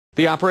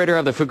The operator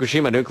of the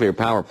Fukushima nuclear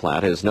power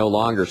plant is no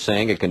longer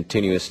saying a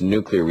continuous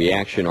nuclear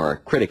reaction or a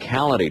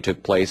criticality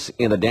took place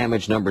in the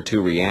damaged number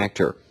 2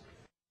 reactor.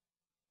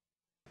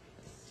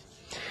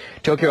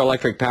 Tokyo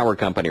Electric Power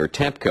Company, or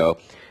Tepco,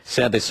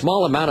 said the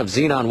small amount of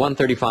Xenon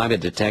 135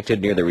 it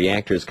detected near the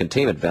reactor's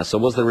containment vessel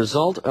was the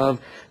result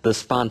of the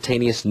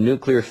spontaneous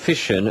nuclear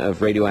fission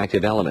of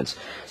radioactive elements.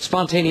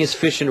 Spontaneous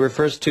fission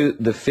refers to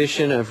the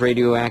fission of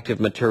radioactive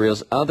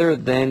materials other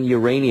than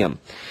uranium.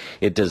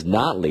 It does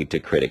not lead to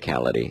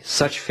criticality.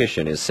 Such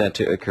fission is said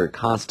to occur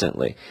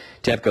constantly.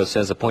 Tepco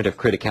says a point of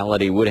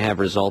criticality would have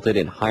resulted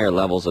in higher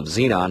levels of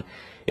xenon.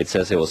 It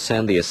says it will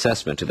send the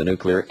assessment to the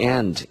Nuclear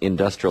and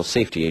Industrial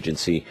Safety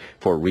Agency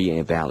for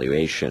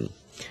re-evaluation.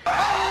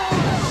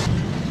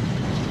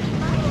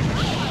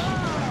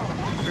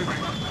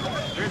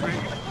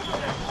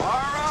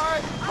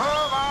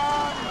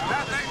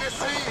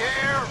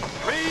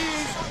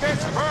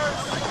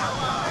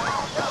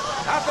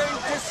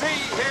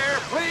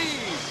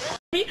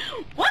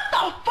 What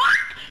the fuck?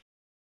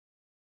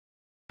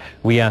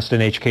 We asked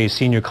NHK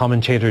senior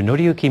commentator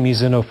Noriyuki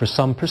Mizuno for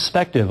some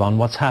perspective on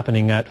what's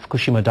happening at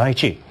Fukushima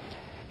Daiichi.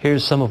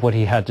 Here's some of what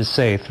he had to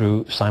say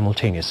through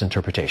simultaneous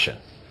interpretation.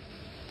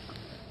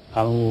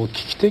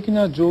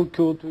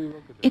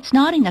 It's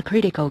not in a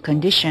critical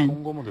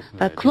condition,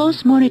 but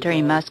close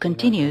monitoring must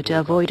continue to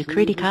avoid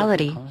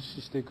criticality.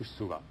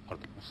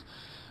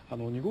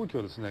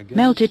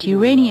 Melted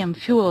uranium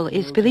fuel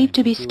is believed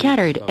to be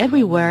scattered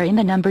everywhere in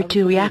the number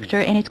 2 reactor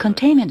and its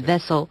containment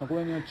vessel.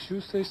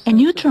 A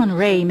neutron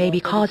ray may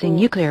be causing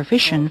nuclear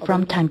fission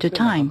from time to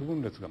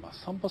time.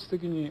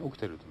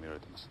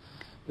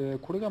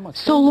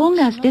 So long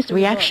as this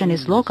reaction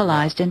is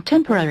localized and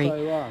temporary,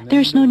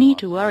 there's no need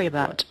to worry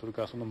about.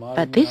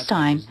 But this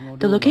time,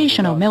 the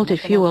location of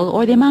melted fuel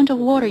or the amount of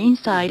water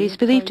inside is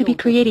believed to be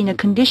creating a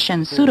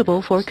condition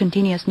suitable for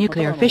continuous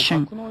nuclear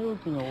fission.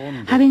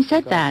 Having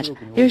said that,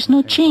 there's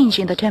no change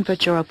in the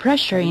temperature or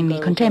pressure in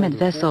the containment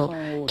vessel.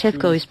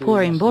 Tepco is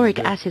pouring boric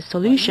acid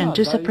solution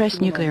to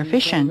suppress nuclear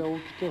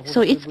fission,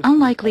 so it's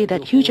unlikely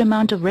that huge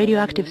amount of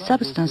radioactive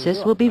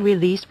substances will be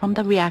released from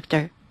the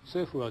reactor.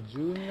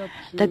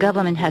 The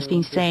government has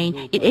been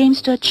saying it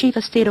aims to achieve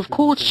a state of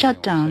cold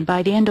shutdown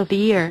by the end of the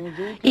year.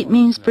 It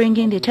means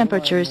bringing the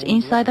temperatures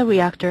inside the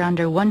reactor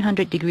under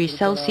 100 degrees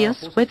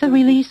Celsius with the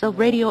release of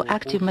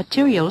radioactive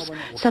materials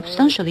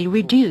substantially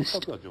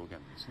reduced.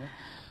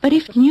 But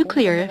if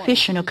nuclear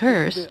fission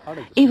occurs,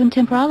 even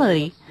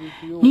temporarily,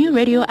 new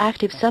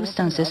radioactive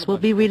substances will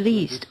be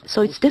released,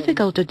 so it's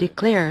difficult to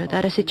declare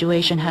that a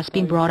situation has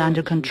been brought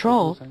under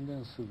control.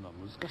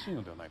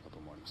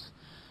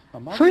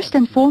 First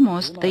and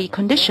foremost, the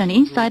condition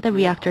inside the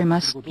reactor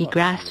must be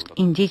grasped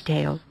in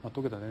detail.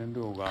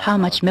 How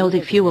much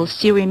melted fuel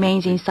still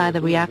remains inside the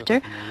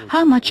reactor?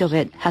 How much of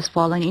it has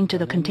fallen into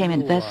the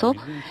containment vessel?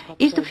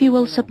 Is the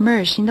fuel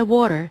submerged in the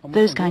water?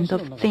 Those kinds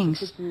of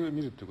things.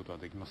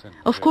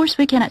 Of course,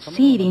 we cannot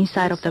see the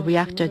inside of the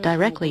reactor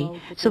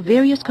directly, so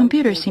various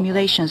computer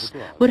simulations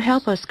would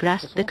help us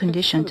grasp the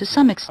condition to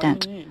some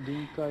extent.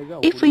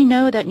 If we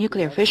know that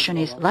nuclear fission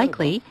is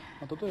likely,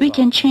 we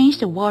can change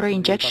the water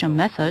injection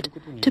method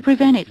to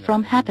prevent it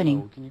from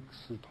happening.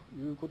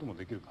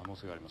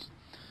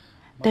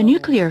 The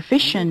nuclear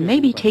fission may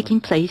be taking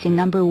place in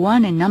number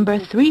 1 and number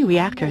 3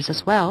 reactors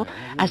as well,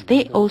 as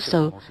they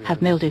also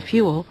have melted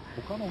fuel.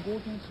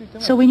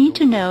 So we need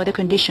to know the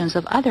conditions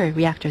of other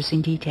reactors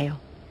in detail.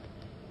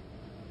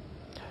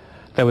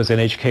 That was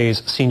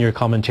NHK's senior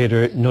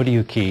commentator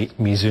Noriyuki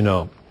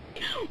Mizuno.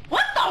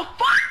 What the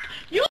fuck?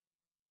 You...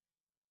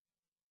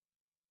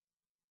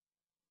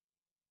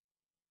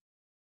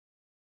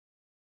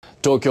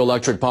 Tokyo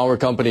Electric Power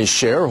Company's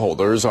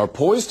shareholders are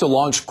poised to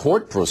launch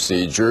court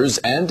procedures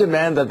and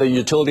demand that the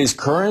utility's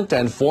current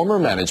and former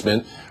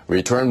management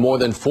return more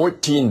than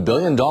 $14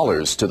 billion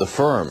to the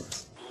firm.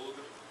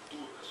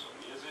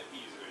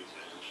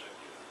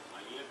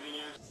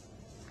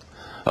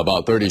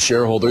 About 30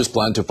 shareholders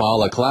plan to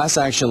file a class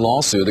action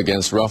lawsuit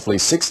against roughly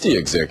 60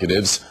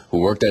 executives who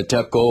worked at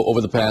Tepco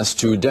over the past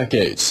 2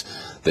 decades.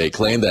 They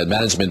claim that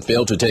management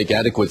failed to take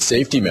adequate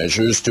safety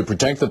measures to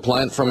protect the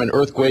plant from an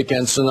earthquake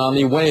and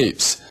tsunami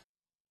waves.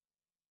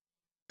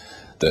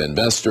 The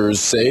investors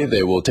say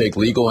they will take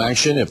legal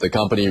action if the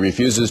company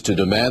refuses to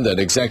demand that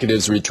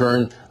executives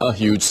return a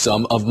huge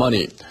sum of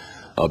money.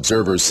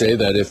 Observers say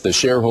that if the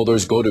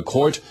shareholders go to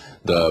court,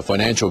 the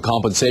financial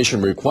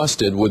compensation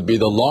requested would be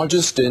the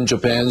largest in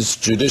Japan's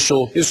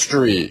judicial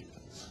history.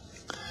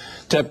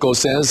 Tepco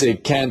says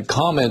it can't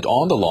comment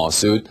on the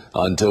lawsuit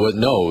until it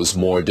knows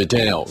more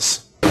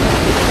details.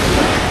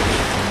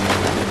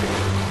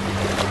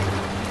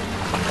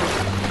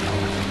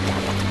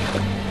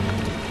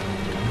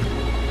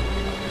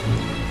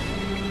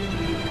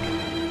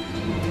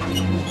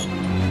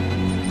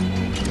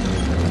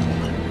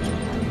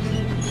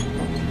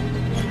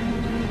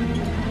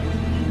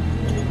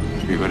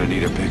 You're going to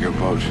need a bigger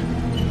boat.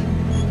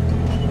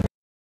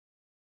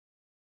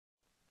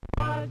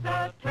 Was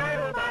a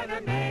turtle by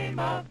the name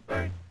of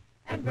Bert,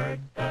 and Bert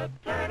the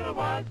turtle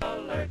was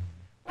alert.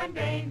 When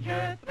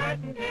danger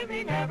threatened him,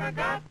 he never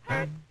got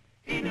hurt.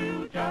 He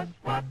knew just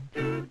what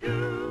to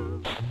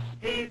do.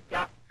 He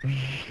ducked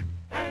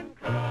and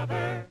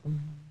covered,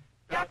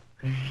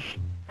 ducked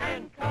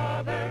and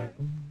covered.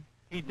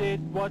 He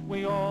did what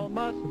we all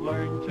must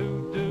learn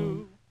to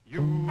do.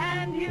 You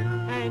And you.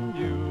 and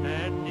you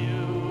And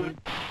you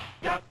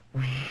duck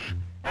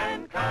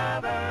and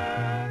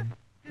cover.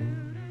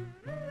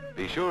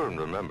 Be sure and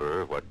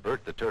remember what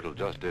Bert the Turtle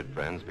just did,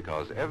 friends,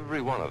 because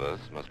every one of us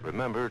must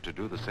remember to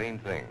do the same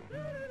thing.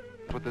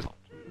 Put this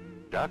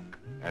duck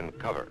and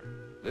cover.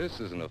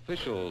 This is an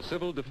official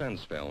civil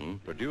defense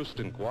film produced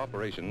in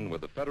cooperation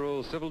with the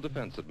Federal Civil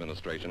Defense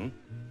Administration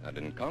and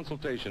in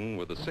consultation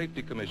with the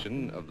Safety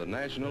Commission of the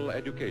National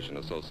Education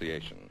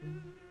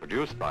Association.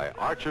 Produced by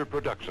Archer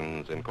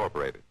Productions,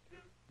 Incorporated.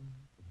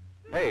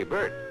 Hey,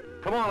 Bert,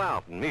 come on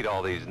out and meet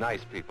all these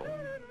nice people,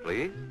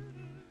 please.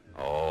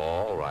 Oh,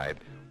 all right.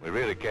 We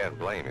really can't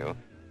blame you.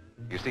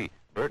 You see,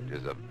 Bert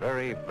is a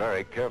very,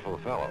 very careful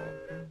fellow.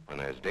 When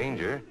there's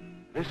danger,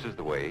 this is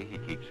the way he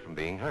keeps from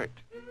being hurt.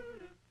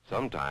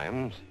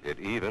 Sometimes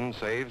it even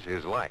saves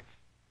his life.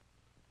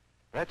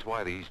 That's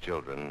why these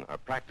children are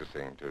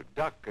practicing to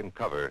duck and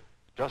cover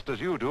just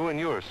as you do in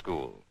your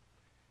school.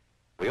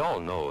 We all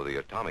know the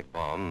atomic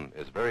bomb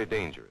is very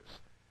dangerous.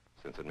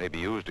 Since it may be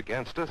used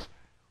against us,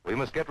 we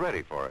must get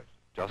ready for it,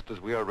 just as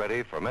we are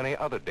ready for many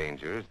other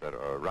dangers that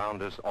are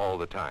around us all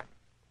the time.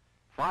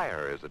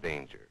 Fire is a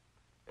danger.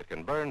 It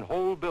can burn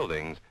whole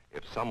buildings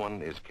if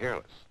someone is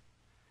careless.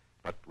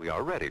 But we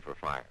are ready for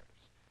fires.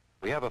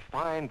 We have a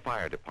fine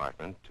fire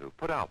department to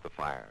put out the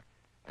fire,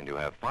 and you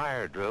have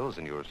fire drills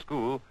in your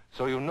school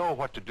so you know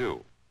what to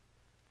do.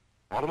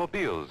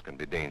 Automobiles can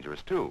be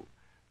dangerous too.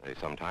 They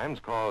sometimes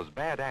cause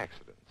bad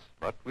accidents,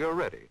 but we are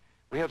ready.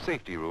 We have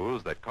safety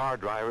rules that car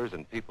drivers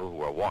and people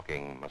who are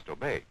walking must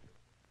obey.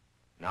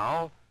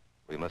 Now,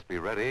 we must be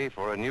ready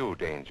for a new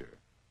danger,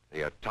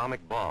 the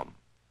atomic bomb.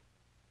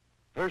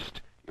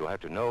 First, you have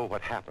to know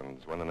what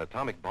happens when an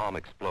atomic bomb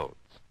explodes.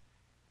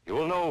 You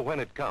will know when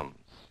it comes.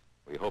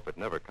 We hope it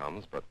never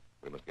comes, but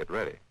we must get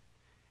ready.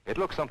 It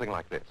looks something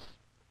like this.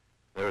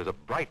 There is a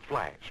bright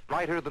flash,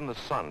 brighter than the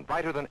sun,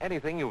 brighter than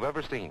anything you've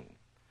ever seen.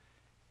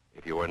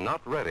 If you were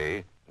not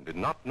ready and did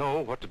not know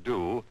what to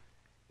do,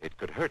 it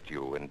could hurt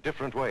you in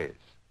different ways.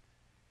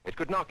 It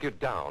could knock you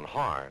down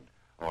hard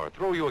or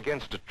throw you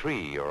against a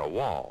tree or a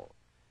wall.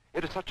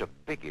 It is such a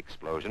big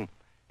explosion,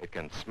 it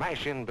can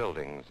smash in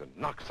buildings and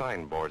knock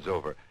signboards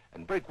over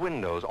and break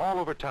windows all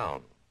over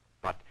town.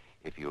 But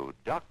if you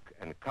duck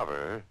and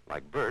cover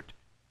like Bert,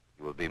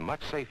 you will be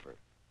much safer.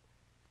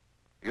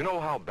 You know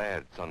how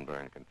bad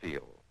sunburn can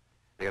feel.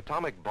 The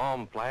atomic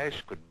bomb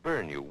flash could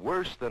burn you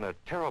worse than a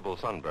terrible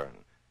sunburn,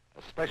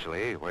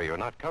 especially where you're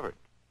not covered.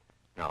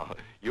 Now,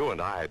 you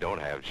and I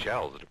don't have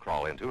shells to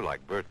crawl into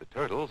like Bert the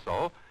Turtle,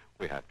 so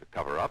we have to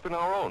cover up in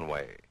our own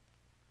way.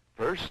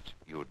 First,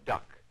 you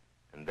duck,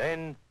 and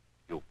then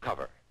you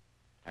cover.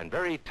 And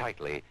very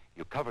tightly,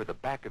 you cover the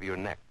back of your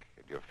neck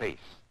and your face.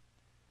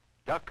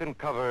 Duck and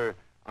cover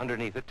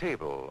underneath a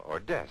table or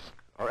desk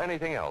or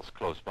anything else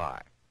close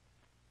by.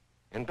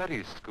 In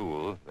Betty's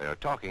school, they are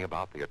talking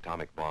about the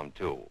atomic bomb,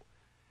 too.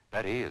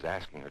 Betty is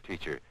asking her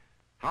teacher,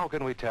 how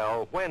can we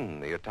tell when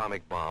the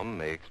atomic bomb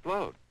may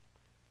explode?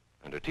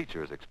 And her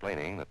teacher is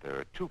explaining that there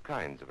are two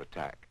kinds of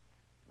attack,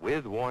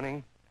 with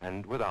warning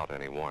and without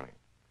any warning.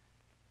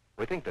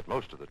 We think that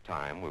most of the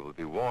time we will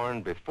be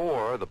warned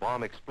before the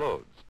bomb explodes.